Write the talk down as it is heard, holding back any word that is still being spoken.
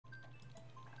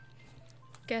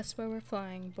Guess where we're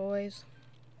flying, boys.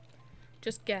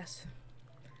 Just guess.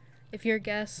 If your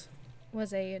guess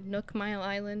was a Nook Mile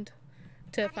Island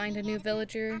to find a new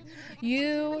villager,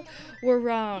 you were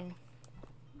wrong.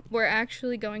 We're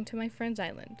actually going to my friend's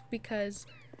island because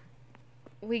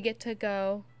we get to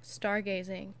go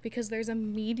stargazing because there's a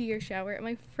meteor shower at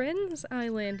my friend's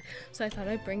island. So I thought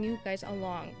I'd bring you guys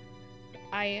along.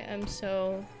 I am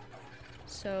so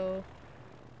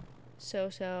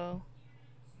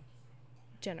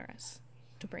generous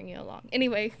to bring you along.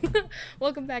 Anyway,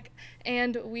 welcome back,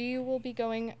 and we will be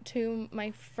going to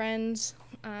my friend's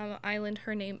island.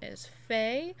 Her name is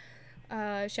Faye.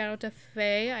 Shout out to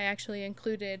Faye. I actually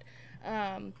included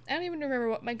I don't even remember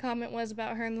what my comment was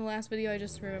about her in the last video. I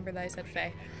just remember that I said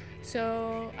Faye.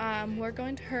 So we're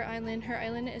going to her island. Her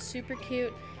island is super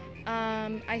cute.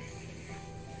 I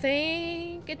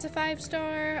think it's a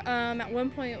 5-star. At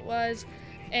one point it was,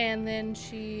 and then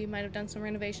she might have done some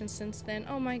renovations since then.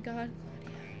 Oh my god,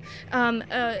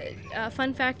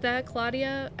 fun fact that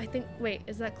Claudia, I think, wait,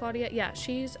 is that Claudia? Yeah,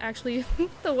 she's actually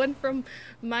the one from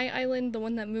my island, the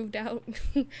one that moved out.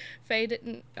 Faye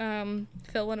didn't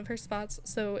fill one of her spots,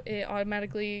 so she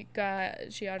automatically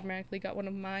got one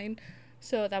of mine,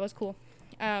 so that was cool.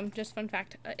 Just fun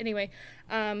fact. Anyway,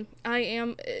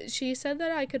 she said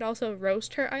that I could also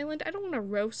roast her island. I don't want to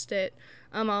roast it.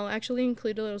 I'll actually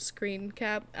include a little screen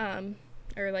cap,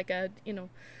 or like a,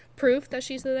 proof that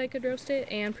she said I could roast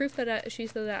it, and proof that she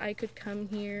said that I could come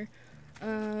here,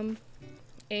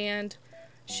 and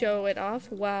show it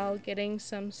off while getting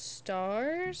some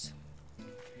stars.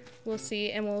 We'll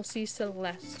see, and we'll see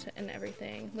Celeste and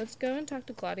everything. Let's go and talk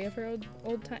to Claudia for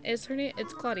old time. Is her name?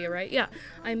 It's Claudia, right? Yeah.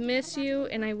 I miss you,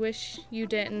 and I wish you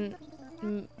didn't,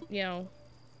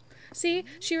 See,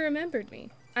 she remembered me.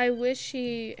 I wish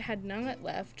she had not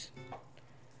left,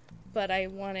 but I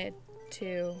wanted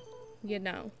to,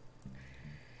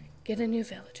 get a new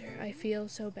villager. I feel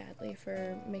so badly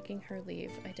for making her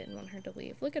leave. I didn't want her to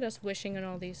leave. Look at us wishing on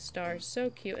all these stars. So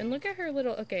cute. And look at her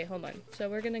little... Okay, hold on. So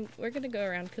we're gonna go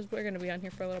around because we're gonna be on here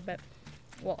for a little bit.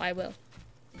 Well, I will.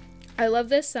 I love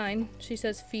this sign. She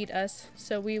says feed us.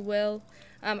 So we will...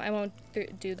 I won't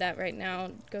do that right now.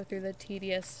 Go through the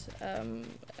tedious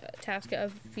task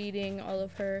of feeding all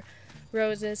of her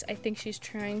roses. I think she's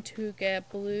trying to get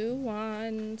blue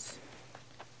ones.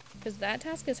 Because that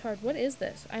task is hard. What is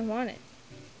this? I want it.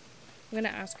 I'm gonna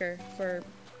ask her for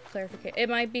clarification. It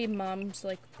might be mom's,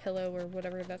 pillow or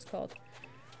whatever that's called.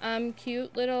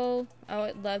 Cute little... Oh,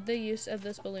 I love the use of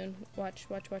this balloon. Watch.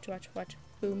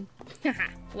 Boom. Haha,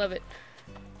 love it.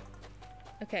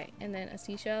 Okay, and then a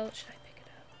seashell. Should I pick it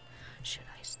up? Should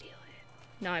I steal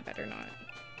it? No, I better not.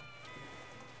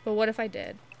 But what if I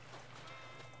did?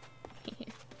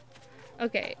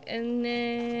 Okay, and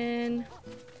then...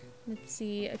 Let's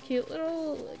see, a cute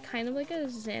little, kind of like a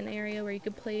zen area where you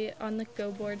could play on the go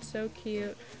board. So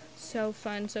cute, so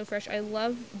fun, so fresh. I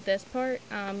love this part,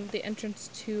 the entrance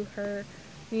to her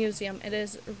museum. It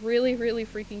is really, really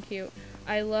freaking cute.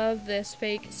 I love this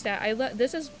fake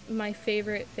this is my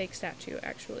favorite fake statue,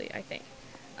 actually, I think.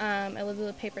 I love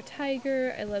the paper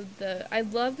tiger. I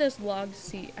love this log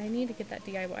seat. I need to get that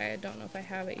DIY. I don't know if I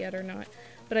have it yet or not,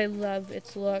 but I love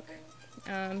its look.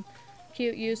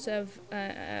 Cute use of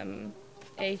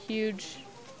a huge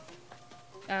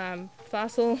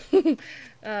fossil,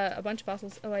 a bunch of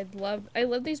fossils. Oh, I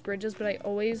love these bridges, but I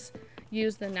always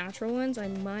use the natural ones. I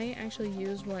might actually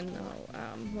use one though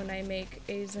when I make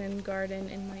a zen garden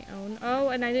in my own. Oh,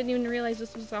 and I didn't even realize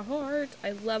this was a heart.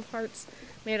 I love hearts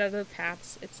made out of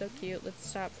hats. It's so cute. Let's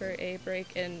stop for a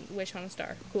break and wish on a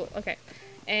star. Cool. Okay,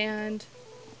 and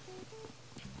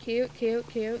cute.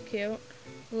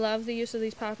 Love the use of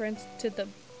these paw prints to the...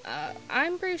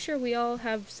 I'm pretty sure we all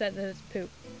have said that it's poop.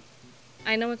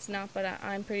 I know it's not, but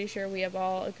I'm pretty sure we have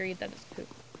all agreed that it's poop.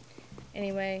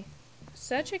 Anyway,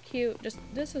 such a cute...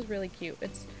 this is really cute.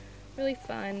 It's really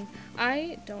fun.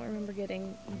 I don't remember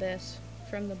getting this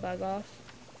from the bug off.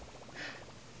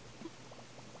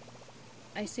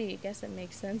 I see. Guess it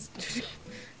makes sense.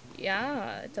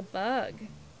 Yeah, it's a bug.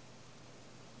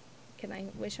 Can I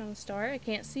wish on a star? I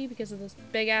can't see because of this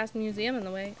big-ass museum in the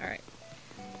way. Alright.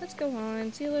 Let's go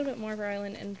on, see a little bit more of our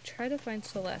island, and try to find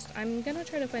Celeste. I'm gonna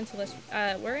try to find Celeste.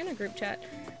 We're in a group chat,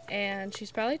 and she's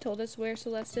probably told us where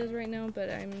Celeste is right now, but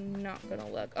I'm not gonna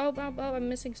look. Oh, I'm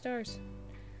missing stars.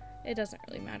 It doesn't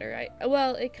really matter.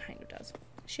 Well, it kind of does.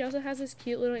 She also has this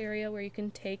cute little area where you can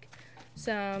take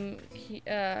some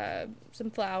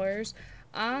flowers.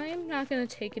 I'm not going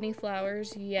to take any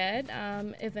flowers yet.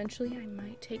 Eventually I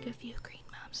might take a few green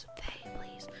mums. Faye,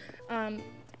 please.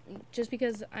 Just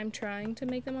because I'm trying to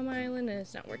make them on my island and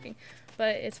it's not working.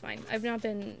 But it's fine. I've not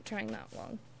been trying that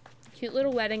long. Cute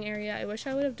little wedding area. I wish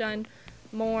I would have done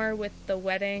more with the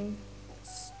wedding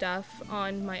stuff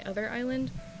on my other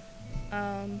island.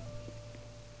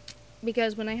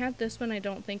 Because when I had this one, I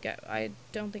don't think I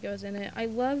was in it. I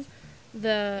love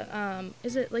the,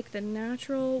 is it like the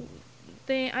natural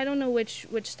thing? I don't know which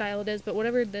style it is, but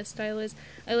whatever this style is,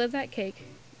 I love that cake.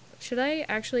 Should I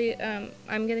actually,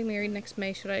 I'm getting married next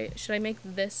May. Should I make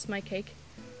this my cake?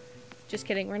 Just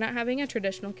kidding. We're not having a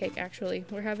traditional cake, actually.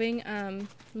 We're having,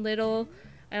 little,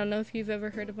 I don't know if you've ever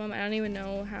heard of them. I don't even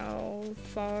know how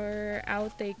far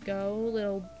out they go.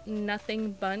 Little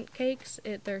nothing bunt cakes.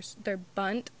 They're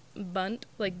bunt,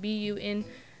 like B-U-N-D-T.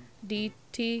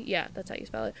 Yeah, that's how you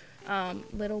spell it.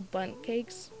 Little bunt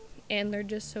cakes. And they're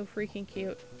just so freaking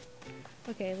cute.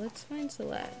 Okay, let's find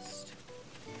Celeste.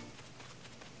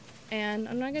 And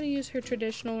I'm not going to use her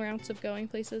traditional routes of going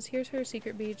places. Here's her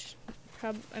secret beach.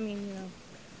 I mean, you know.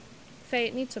 Faye,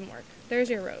 it needs some work. There's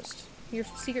your roast. Your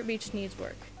secret beach needs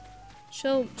work.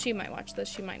 She might watch this.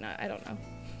 She might not. I don't know.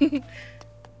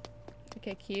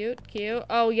 Okay, cute.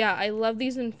 Oh, yeah. I love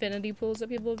these infinity pools that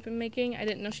people have been making. I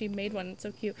didn't know she made one. It's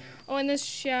so cute. Oh, and this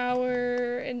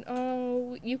shower. And,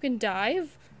 oh, you can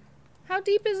dive? How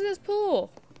deep is this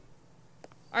pool?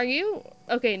 Are you?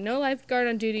 Okay, no lifeguard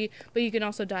on duty, but you can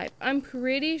also dive. I'm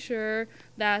pretty sure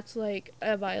that's like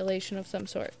a violation of some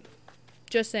sort.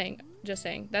 Just saying.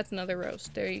 That's another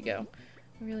roast. There you go.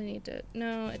 I really need to...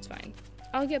 No, it's fine.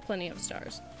 I'll get plenty of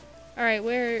stars. Alright,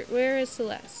 where is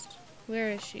Celeste? Where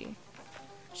is she?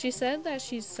 She said that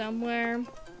she's somewhere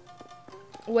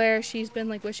where she's been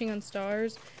like wishing on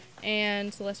stars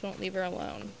and Celeste won't leave her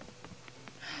alone.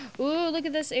 Ooh, look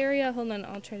at this area. Hold on,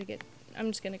 I'll try to get...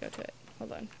 I'm just gonna go to it.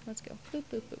 Hold on. Let's go. Boop,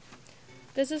 boop, boop.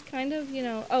 This is kind of, you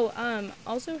know... Oh,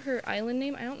 also her island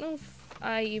name. I don't know if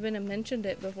I even mentioned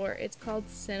it before. It's called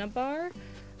Cinnabar.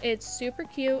 It's super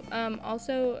cute.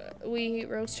 Also, we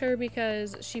roast her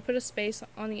because she put a space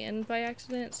on the end by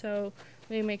accident, so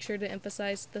we make sure to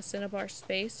emphasize the Cinnabar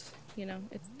space. You know,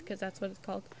 it's because that's what it's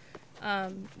called.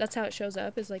 That's how it shows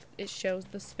up, is like it shows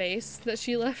the space that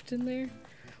she left in there.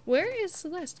 Where is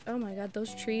Celeste? Oh my god,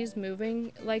 those trees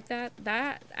moving like that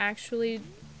actually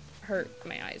hurt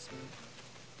my eyes.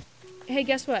 Hey,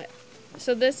 guess what?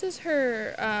 So this is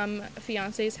her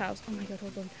fiance's house. Oh my god,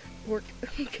 hold on. Work.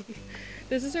 Okay.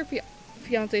 This is her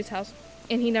fiance's house,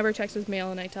 and he never checks his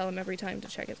mail, and I tell him every time to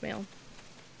check his mail.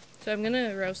 So I'm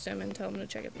gonna roast him and tell him to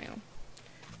check his mail.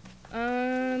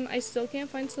 I still can't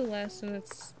find Celeste, and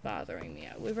it's bothering me.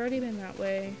 We've already been that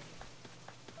way.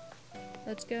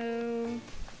 Let's go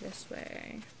this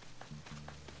way.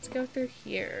 Let's go through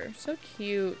here. So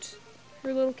cute.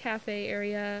 Her little cafe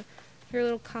area. Her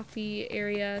little coffee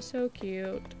area. So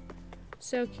cute.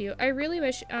 So cute. I really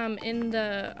wish, in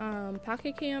the,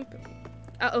 Pocket Camp...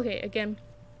 okay, again,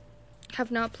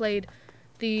 have not played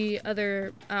the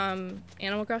other,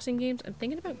 Animal Crossing games. I'm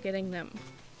thinking about getting them.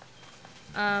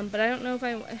 But I don't know if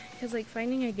because, like,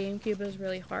 finding a GameCube is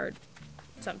really hard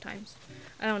sometimes.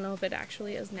 I don't know if it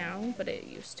actually is now, but it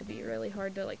used to be really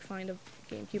hard to, like, find a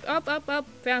GameCube. Up!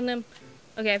 Found them!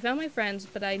 Okay, I found my friends,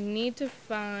 but I need to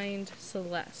find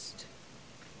Celeste.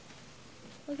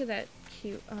 Look at that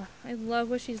cute. I love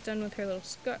what she's done with her little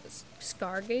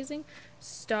stargazing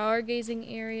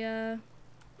area.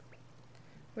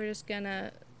 We're just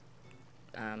gonna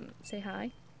say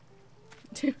hi.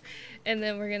 And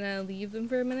then we're gonna leave them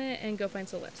for a minute and go find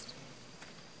Celeste.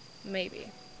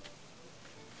 Maybe.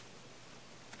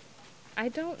 I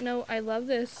don't know. I love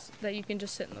this that you can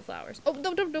just sit in the flowers. Oh,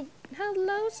 no.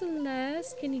 Hello,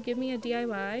 Celeste. Can you give me a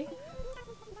DIY?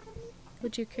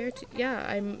 Would you care to?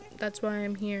 Yeah, that's why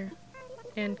I'm here.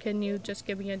 And can you just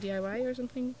give me a DIY or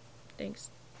something? Thanks,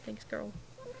 girl.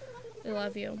 I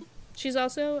love you. She's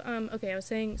also, okay, I was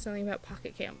saying something about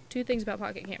Pocket Camp. 2 things about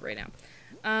Pocket Camp right now.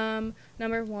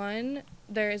 Number 1,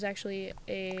 there is actually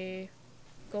a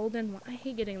golden one. I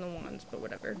hate getting the wands, but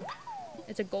whatever.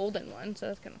 It's a golden one, so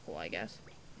that's kind of cool, I guess.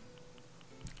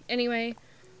 Anyway,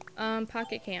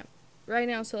 Pocket Camp. Right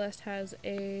now, Celeste has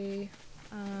a,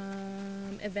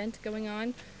 event going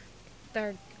on.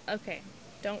 Okay,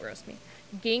 don't roast me.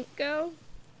 Ginkgo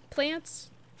plants,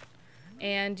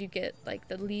 and you get like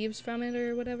the leaves from it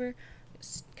or whatever.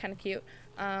 It's kind of cute.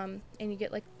 And you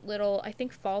get like little, I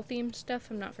think, fall themed stuff.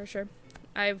 I'm not for sure.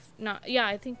 I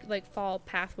think like fall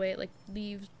pathway, like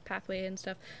leaves pathway and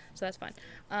stuff. So that's fun.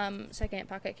 Second,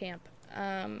 Pocket Camp.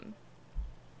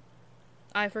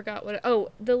 I forgot what.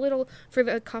 The little for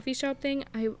the coffee shop thing.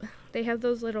 They have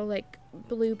those little like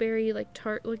blueberry like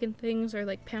tart looking things or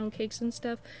like pound cakes and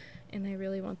stuff, and I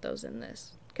really want those in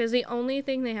this because the only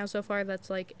thing they have so far that's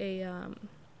like a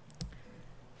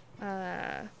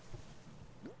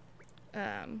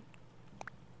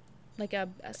like a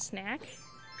snack,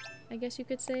 I guess you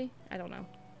could say. I don't know.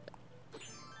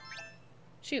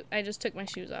 Shoot, I just took my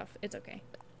shoes off. It's okay.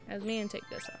 As me and take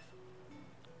this off.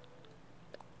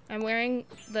 I'm wearing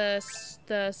the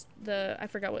I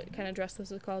forgot what kind of dress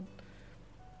this is called.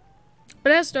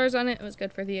 But it has stars on it. It was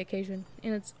good for the occasion.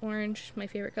 And it's orange, my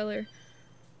favorite color.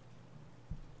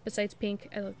 Besides pink.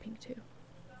 I love pink too.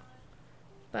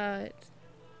 But,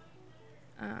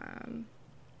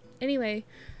 anyway.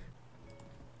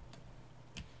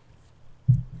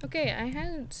 Okay, I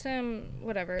had some,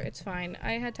 whatever, it's fine.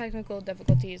 I had technical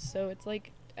difficulties, so it's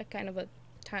like a kind of a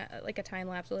time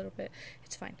lapse a little bit.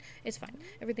 It's fine. It's fine.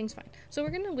 Everything's fine. So we're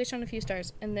gonna wish on a few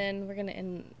stars, and then we're gonna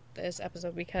end this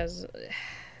episode because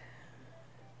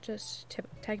just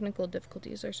technical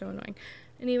difficulties are so annoying.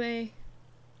 Anyway,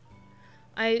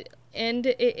 it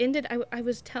ended, I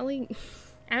was telling,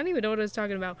 I don't even know what I was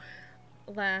talking about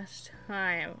last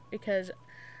time because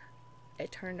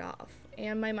it turned off.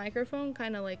 And my microphone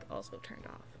kind of like also turned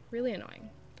off. Really annoying.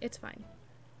 It's fine.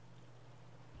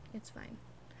 It's fine.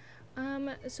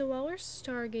 So while we're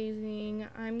stargazing,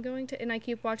 I'm going to, and I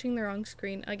keep watching the wrong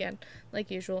screen again, like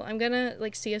usual. I'm gonna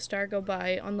like see a star go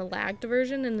by on the lagged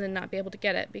version and then not be able to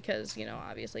get it because, you know,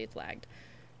 obviously it's lagged.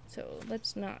 So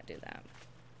let's not do that.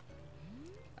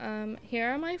 Here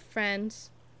are my friends.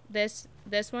 This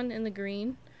one in the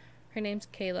green, her name's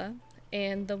Kayla,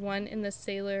 and the one in the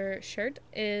sailor shirt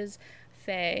is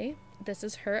Faye. This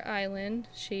is her island.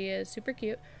 She is super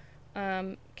cute.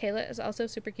 Kayla is also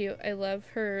super cute. I love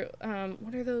her,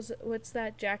 what are those, what's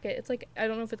that jacket? It's like, I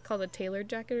don't know if it's called a tailored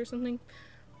jacket or something,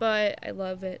 but I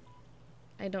love it.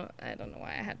 I don't know why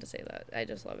I had to say that. I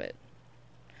just love it.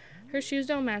 Her shoes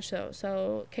don't match though,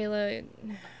 so Kayla,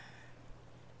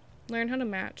 learn how to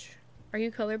match. Are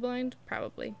you colorblind?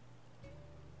 Probably.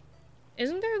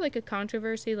 Isn't there like a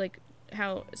controversy, like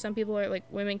how some people are like,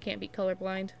 women can't be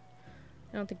colorblind?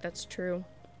 I don't think that's true.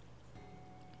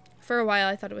 For a while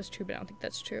I thought it was true, but I don't think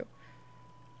that's true.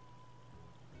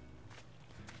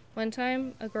 One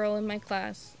time, a girl in my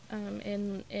class,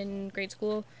 in grade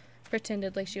school,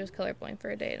 pretended like she was colorblind for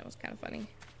a day, and it was kind of funny.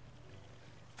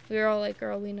 We were all like,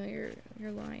 girl, we know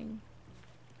you're lying.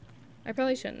 I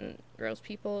probably shouldn't roast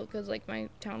people, because like my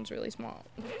town's really small.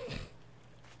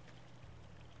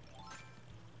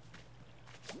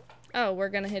 Oh, we're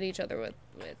gonna hit each other with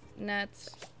nets.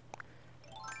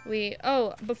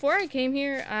 Before I came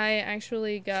here, I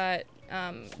actually got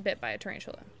bit by a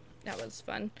tarantula. That was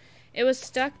fun. It was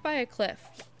stuck by a cliff,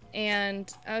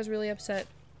 and I was really upset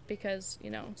because,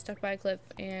 you know, stuck by a cliff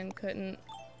and couldn't.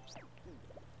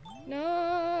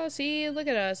 No, see, look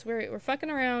at us. We're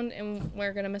fucking around and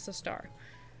we're gonna miss a star.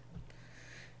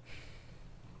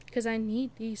 Because I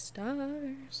need these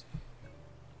stars.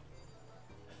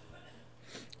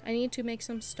 I need to make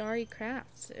some starry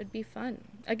crafts. It'd be fun.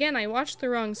 Again, I watched the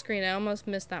wrong screen. I almost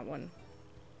missed that one.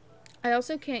 I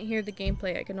also can't hear the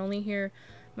gameplay. I can only hear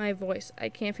my voice. I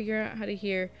can't figure out how to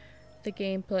hear the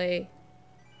gameplay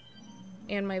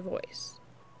and my voice.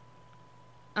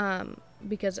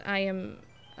 Because I am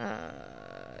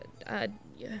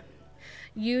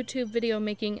YouTube video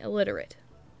making illiterate.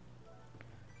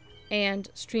 And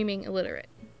streaming illiterate.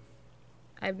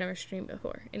 I've never streamed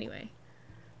before. Anyway.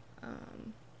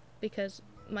 Because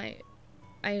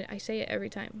I say it every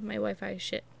time. My Wi-Fi is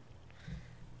shit.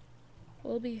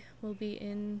 We'll be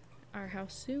in our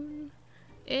house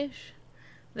soon-ish.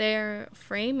 They're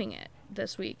framing it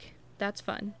this week. That's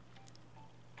fun.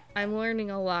 I'm learning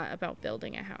a lot about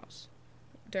building a house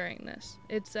during this.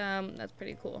 It's that's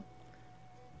pretty cool.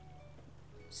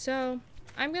 So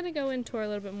I'm gonna go and tour a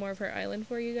little bit more of her island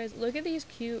for you guys. Look at these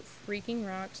cute freaking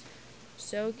rocks.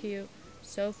 So cute.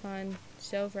 So fun.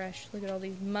 So fresh. Look at all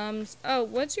these mums. Oh,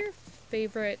 what's your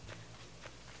favorite,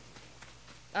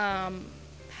 what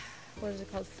is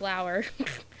it called? Flower.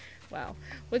 Wow.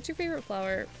 What's your favorite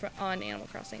flower on Animal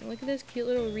Crossing? Look at this cute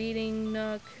little reading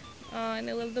nook. Oh, and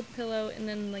I love the pillow, and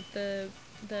then like the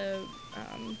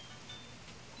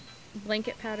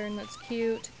blanket pattern. That's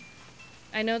cute.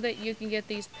 I know that you can get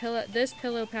this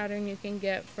pillow pattern you can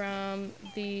get from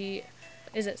the,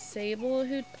 is it Sable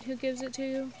who gives it to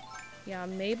you? Yeah,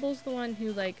 Mabel's the one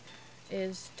who, like,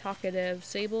 is talkative.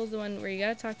 Sable's the one where you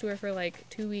gotta talk to her for, like,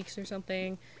 2 weeks or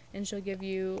something, and she'll give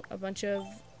you a bunch of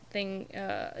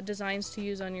designs to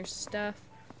use on your stuff.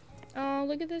 Oh,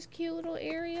 look at this cute little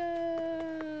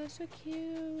area. So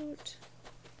cute.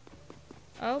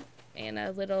 Oh, and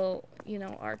a little, you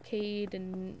know, arcade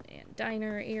and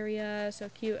diner area. So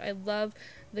cute. I love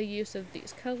the use of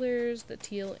these colors, the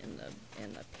teal and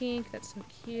the pink. That's so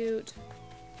cute.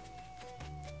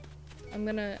 I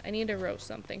need to roast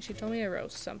something. She told me to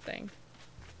roast something.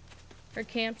 Her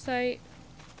campsite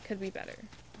could be better.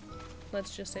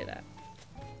 Let's just say that.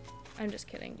 I'm just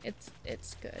kidding.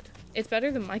 It's good. It's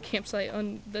better than my campsite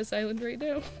on this island right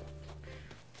now.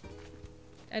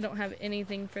 I don't have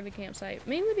anything for the campsite.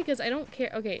 Mainly because I don't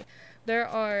care. Okay, there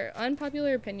are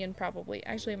unpopular opinion probably.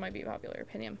 Actually, it might be popular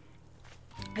opinion.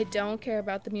 I don't care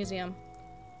about the museum.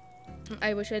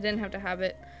 I wish I didn't have to have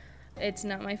it. It's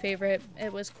not my favorite.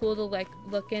 It was cool to like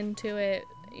look into it,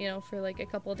 you know, for like a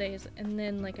couple days, and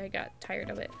then like I got tired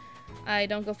of it. I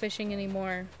don't go fishing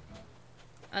anymore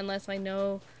unless I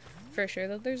know for sure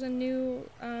that there's a new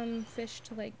fish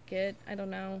to like get. I don't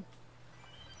know.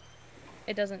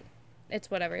 It's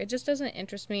whatever. It just doesn't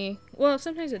interest me. Well,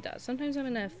 sometimes it does. Sometimes I'm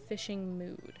in a fishing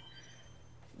mood.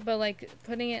 But like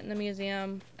putting it in the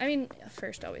museum, I mean,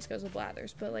 first always goes with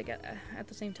blathers, but like at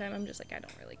the same time I'm just like, I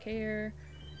don't really care.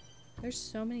 There's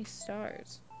so many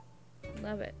stars.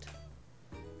 Love it.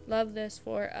 Love this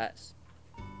for us.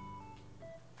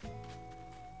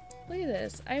 Look at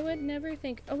this. I would never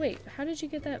think... Oh, wait. How did you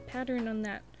get that pattern on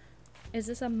that? Is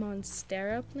this a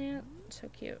Monstera plant? So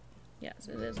cute. Yes,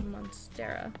 it is a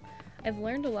Monstera. I've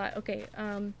learned a lot. Okay,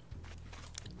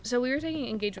 so we were taking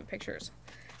engagement pictures.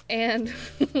 And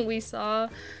we saw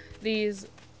these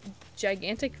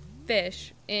gigantic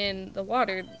fish in the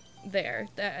water there.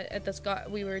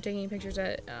 We were taking pictures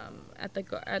at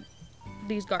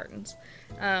these gardens.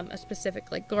 A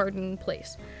specific, like, garden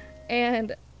place.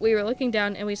 And we were looking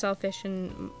down and we saw fish,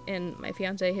 and my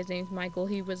fiance, his name's Michael,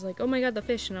 he was like, oh my god, the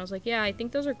fish. And I was like, yeah, I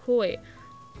think those are koi.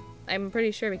 I'm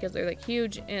pretty sure because they're like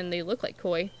huge and they look like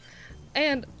koi.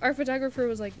 And our photographer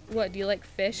was like, what, do you like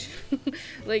fish?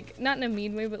 Like, not in a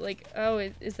mean way, but like, oh,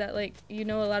 is that like, you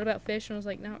know a lot about fish? And I was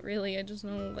like, not really, I just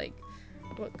know like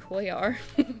what koi are.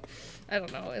 I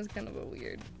don't know, it's kind of a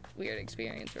weird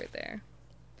experience right there.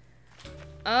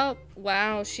 Oh,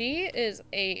 wow, she is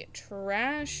a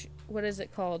trash, what is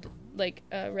it called? Like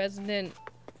a resident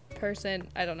person,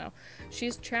 I don't know.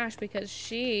 She's trash because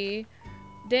she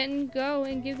didn't go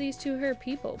and give these to her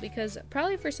people, because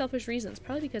probably for selfish reasons,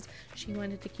 probably because she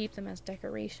wanted to keep them as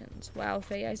decorations. Wow,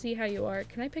 Faye, I see how you are.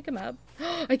 Can I pick them up?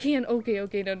 I can. Okay,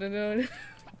 no.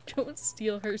 Don't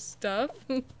steal her stuff.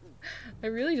 I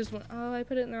really just want... Oh, I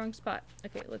put it in the wrong spot.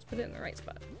 Okay, let's put it in the right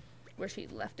spot where she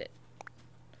left it.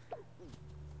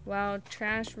 Wow,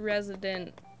 trash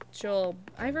resident Joel.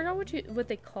 I forgot what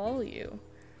they call you.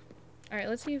 Alright,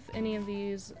 let's see if any of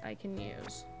these I can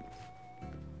use.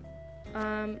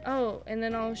 Oh, and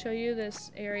then I'll show you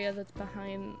this area that's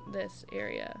behind this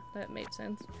area. That made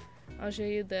sense. I'll show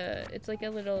you it's like a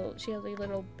little, she has a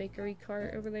little bakery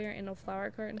cart over there and a flower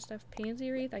cart and stuff.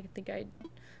 Pansy wreath, I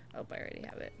already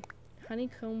have it.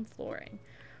 Honeycomb flooring.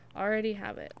 Already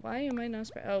have it. Why am I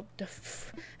not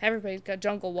everybody's got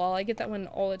jungle wall. I get that one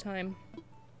all the time.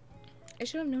 I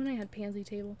should have known I had pansy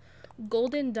table.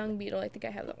 Golden dung beetle, I think I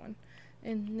have that one.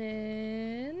 And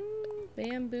then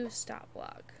bamboo stop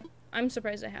block. I'm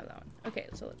surprised I have that one. Okay,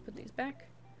 so let's put these back.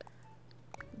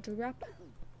 Drop.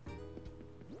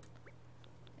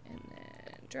 And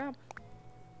then drop.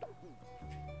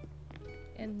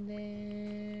 And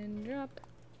then drop.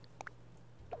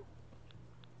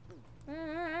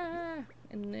 Ah!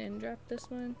 And then drop this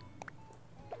one.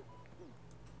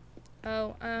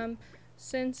 Oh,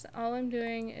 since all I'm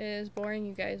doing is boring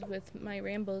you guys with my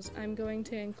rambles, I'm going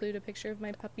to include a picture of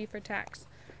my puppy for tax.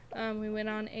 We went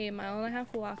on a 1.5 mile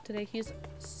walk today. He's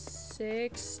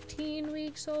 16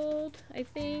 weeks old, I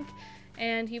think.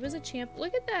 And he was a champ.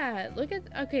 Look at that.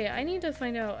 Okay, I need to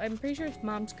find out. I'm pretty sure it's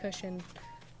mom's cushion.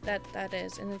 That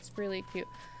is, and it's really cute.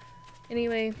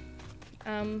 Anyway,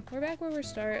 we're back where we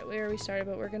started,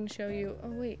 but we're going to show you.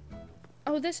 Oh, wait.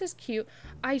 Oh, this is cute.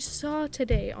 I saw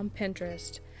today on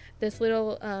Pinterest this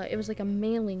little, it was like a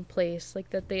mailing place, like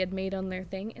that they had made on their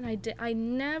thing, and I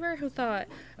never thought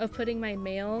of putting my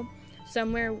mail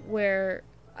somewhere where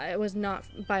I was not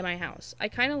by my house. I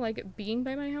kind of like it being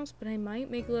by my house, but I might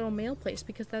make a little mail place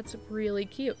because that's really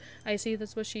cute. I see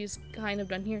that's what she's kind of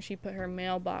done here. She put her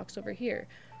mailbox over here.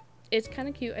 It's kind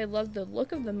of cute. I love the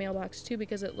look of the mailbox too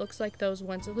because it looks like those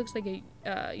ones. It looks like a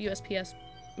USPS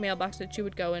mailbox that you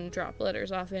would go and drop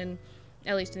letters off in.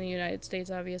 At least in the United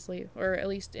States, obviously. Or at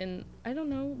least in, I don't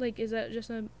know, like, is that just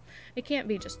it can't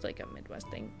be just, like, a Midwest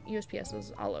thing. USPS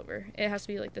is all over. It has to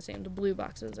be, like, the same, the blue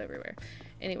boxes everywhere.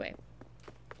 Anyway.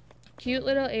 Cute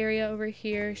little area over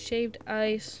here. Shaved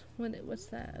ice. What's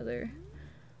that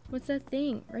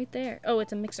thing? Right there. Oh,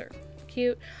 it's a mixer.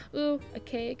 Cute. Ooh, a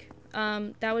cake.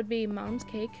 That would be mom's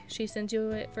cake. She sends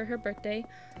you it for her birthday.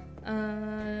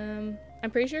 I'm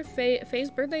pretty sure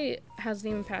Faye's birthday hasn't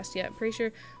even passed yet. I'm pretty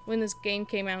sure when this game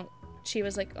came out, she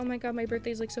was like, oh my god, my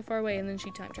birthday's like so far away, and then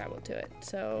she time traveled to it.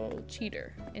 So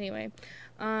cheater. Anyway,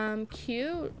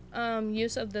 cute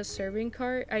use of the serving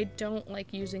cart. I don't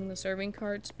like using the serving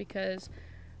carts because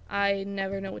I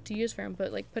never know what to use for them,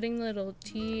 but like putting the little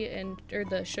tea or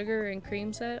the sugar and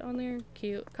cream set on there,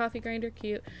 cute. Coffee grinder,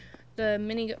 cute. The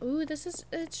mini, ooh,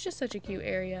 it's just such a cute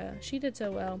area. She did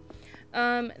so well.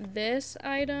 This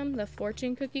item, the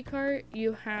fortune cookie cart,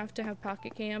 you have to have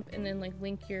Pocket Camp and then like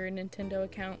link your Nintendo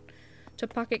account to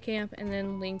Pocket Camp and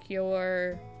then link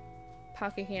your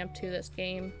Pocket Camp to this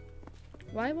game.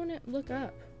 Why won't it look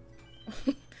up?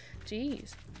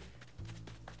 Jeez.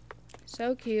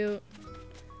 So cute.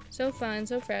 So fun,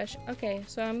 so fresh. Okay,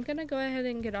 so I'm gonna go ahead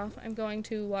and get off. I'm going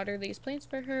to water these plants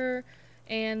for her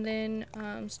and then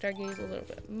stargaze a little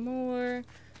bit more.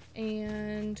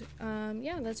 And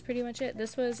yeah, that's pretty much it.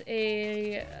 This was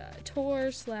a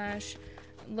tour slash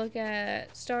look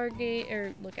at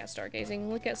stargazing, look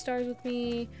at stars with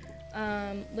me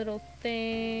little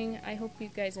thing. I hope you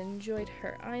guys enjoyed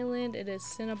her island. It is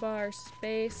Cinnabar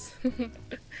space.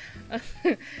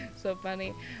 So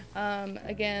funny.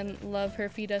 Again, love her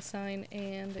feed us sign,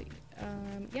 and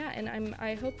yeah, and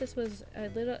I hope this was a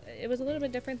little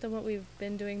bit different than what we've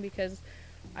been doing, because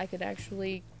I could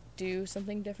actually do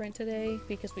something different today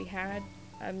because we had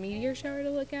a meteor shower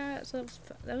to look at, so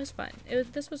that was fun.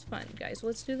 This was fun, guys.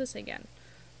 Let's do this again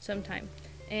sometime.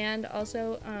 And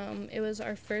also, it was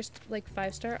our first like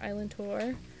 5-star island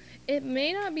tour. It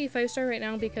may not be 5-star right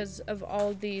now because of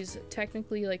all these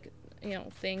technically like, you know,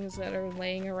 things that are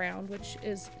laying around, which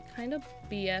is kind of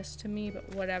BS to me,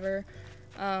 but whatever.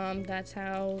 That's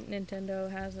how Nintendo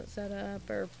has it set up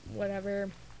or whatever.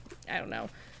 I don't know.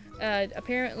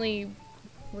 Apparently,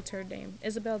 what's her name?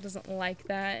 Isabel doesn't like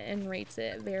that and rates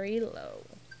it very low.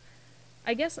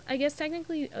 I guess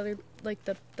technically other like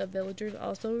the villagers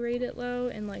also rate it low,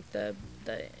 and like the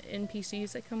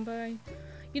NPCs that come by.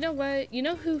 You know what? You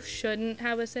know who shouldn't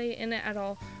have a say in it at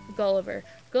all? Gulliver.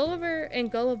 Gulliver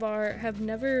and Gullivar have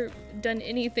never done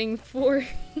anything for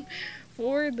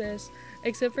for this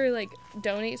except for like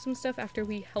donate some stuff after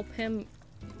we help him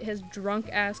his drunk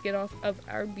ass get off of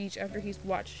our beach after he's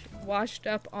washed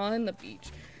up on the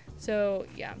beach. So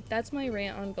yeah, that's my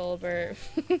rant on Gulliver.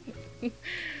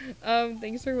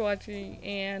 Thanks for watching,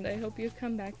 and I hope you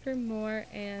come back for more.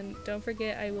 And don't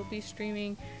forget, I will be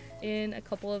streaming in a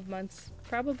couple of months,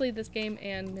 probably this game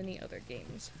and many other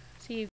games. See you.